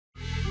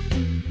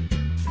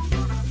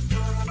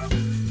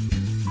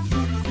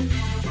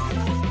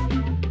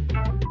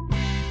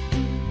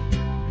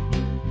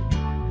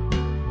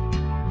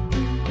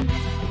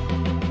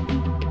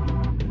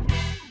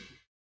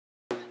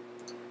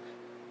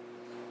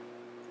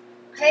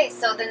Okay,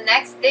 so the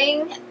next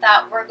thing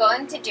that we're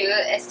going to do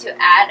is to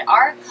add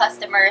our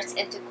customers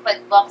into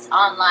QuickBooks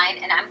Online,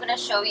 and I'm going to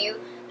show you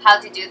how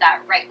to do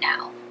that right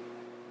now.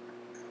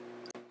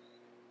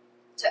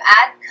 To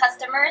add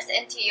customers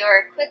into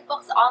your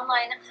QuickBooks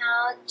Online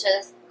account,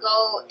 just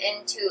go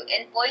into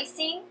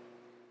Invoicing,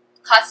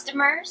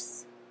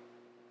 Customers.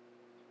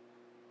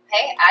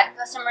 Okay, add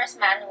customers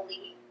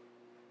manually.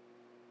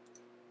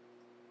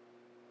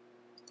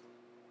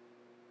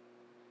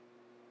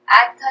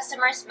 Add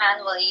customers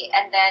manually,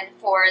 and then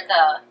for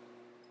the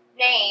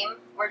name,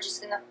 we're just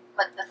going to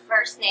put the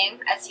first name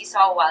as you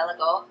saw a while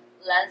ago,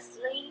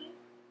 Leslie.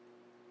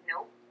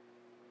 Nope.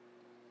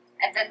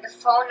 And then the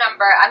phone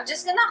number, I'm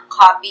just going to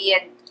copy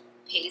and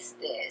paste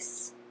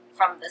this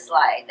from the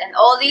slide. And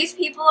all these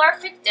people are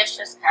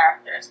fictitious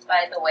characters,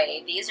 by the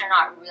way. These are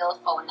not real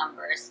phone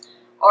numbers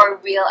or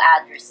real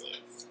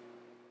addresses.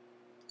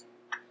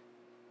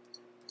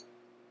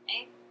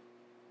 Okay.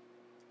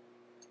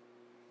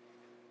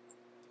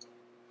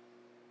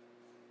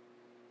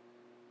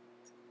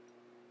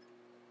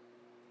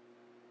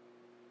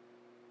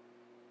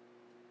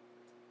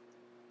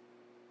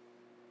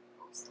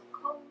 Postal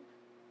code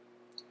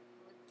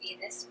would be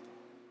this one.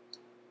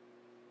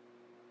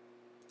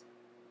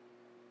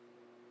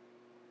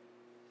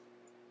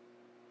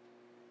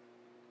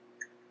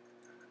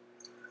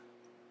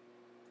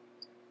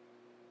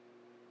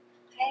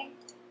 Okay.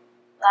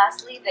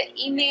 Lastly, the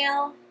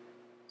email.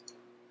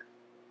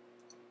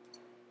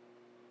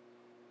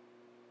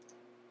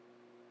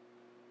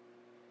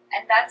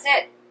 And that's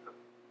it.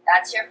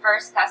 That's your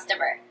first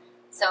customer.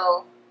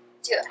 So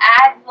to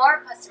add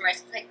more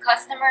customers, click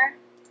Customer,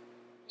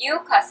 New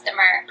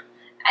Customer,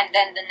 and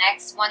then the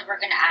next one we're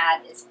going to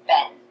add is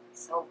Ben.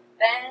 So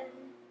Ben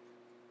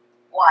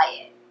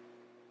Wyatt.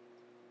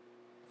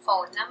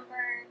 Phone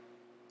number.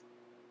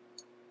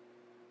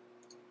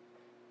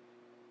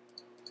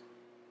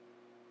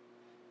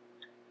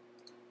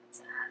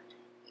 Let's add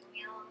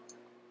email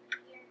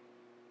here.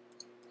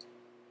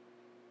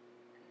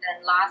 And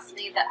then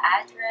lastly, the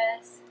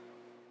address.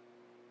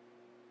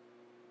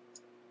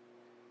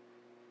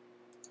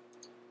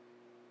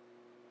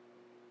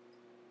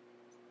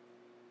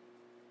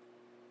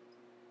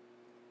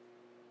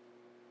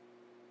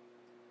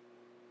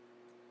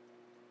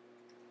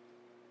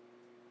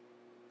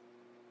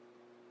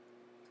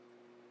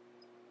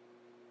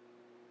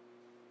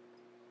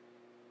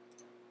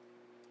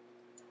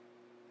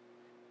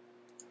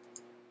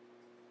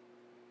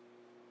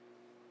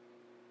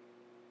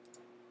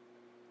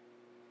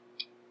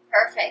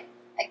 Perfect.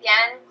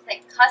 Again,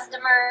 click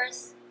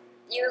Customers,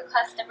 New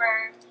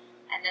Customer,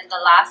 and then the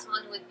last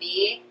one would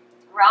be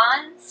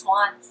Ron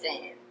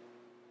Swanson.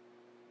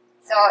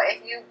 So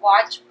if you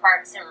watch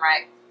Parks and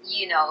Rec,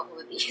 you know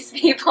who these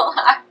people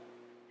are.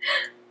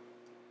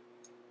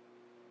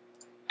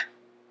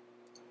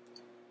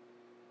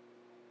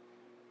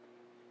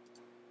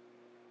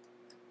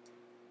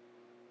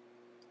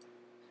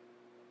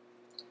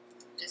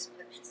 Just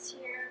put this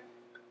here.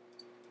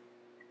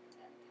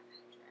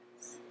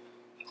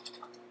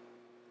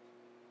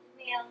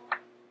 Email,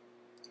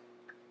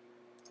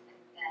 and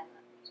then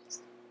let me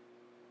just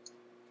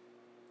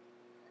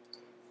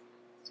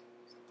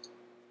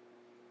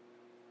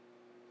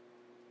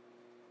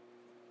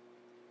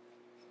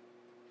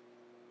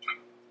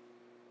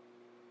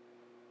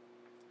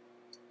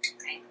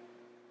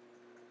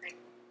okay.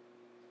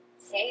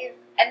 Save,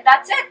 and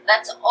that's it.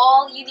 That's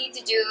all you need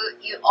to do.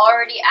 You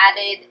already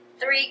added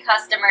 3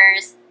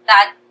 customers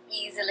that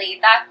easily,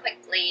 that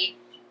quickly.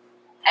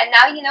 And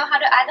now you know how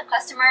to add a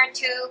customer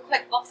to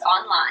QuickBooks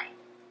Online.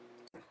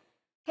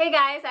 Hey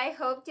guys, I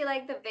hope you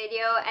liked the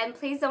video, and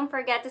please don't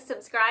forget to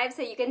subscribe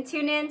so you can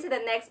tune in to the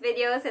next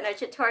videos in our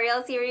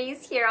tutorial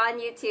series here on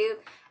YouTube.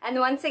 And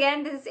once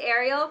again, this is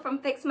Ariel from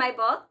Fix My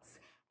Books,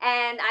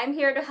 and I'm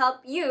here to help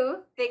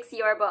you fix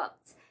your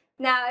books.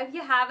 Now, if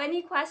you have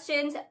any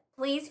questions,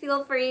 please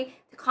feel free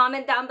to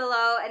comment down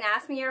below and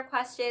ask me your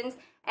questions,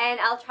 and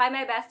I'll try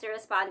my best to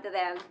respond to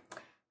them.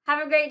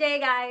 Have a great day,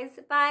 guys.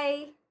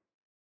 Bye!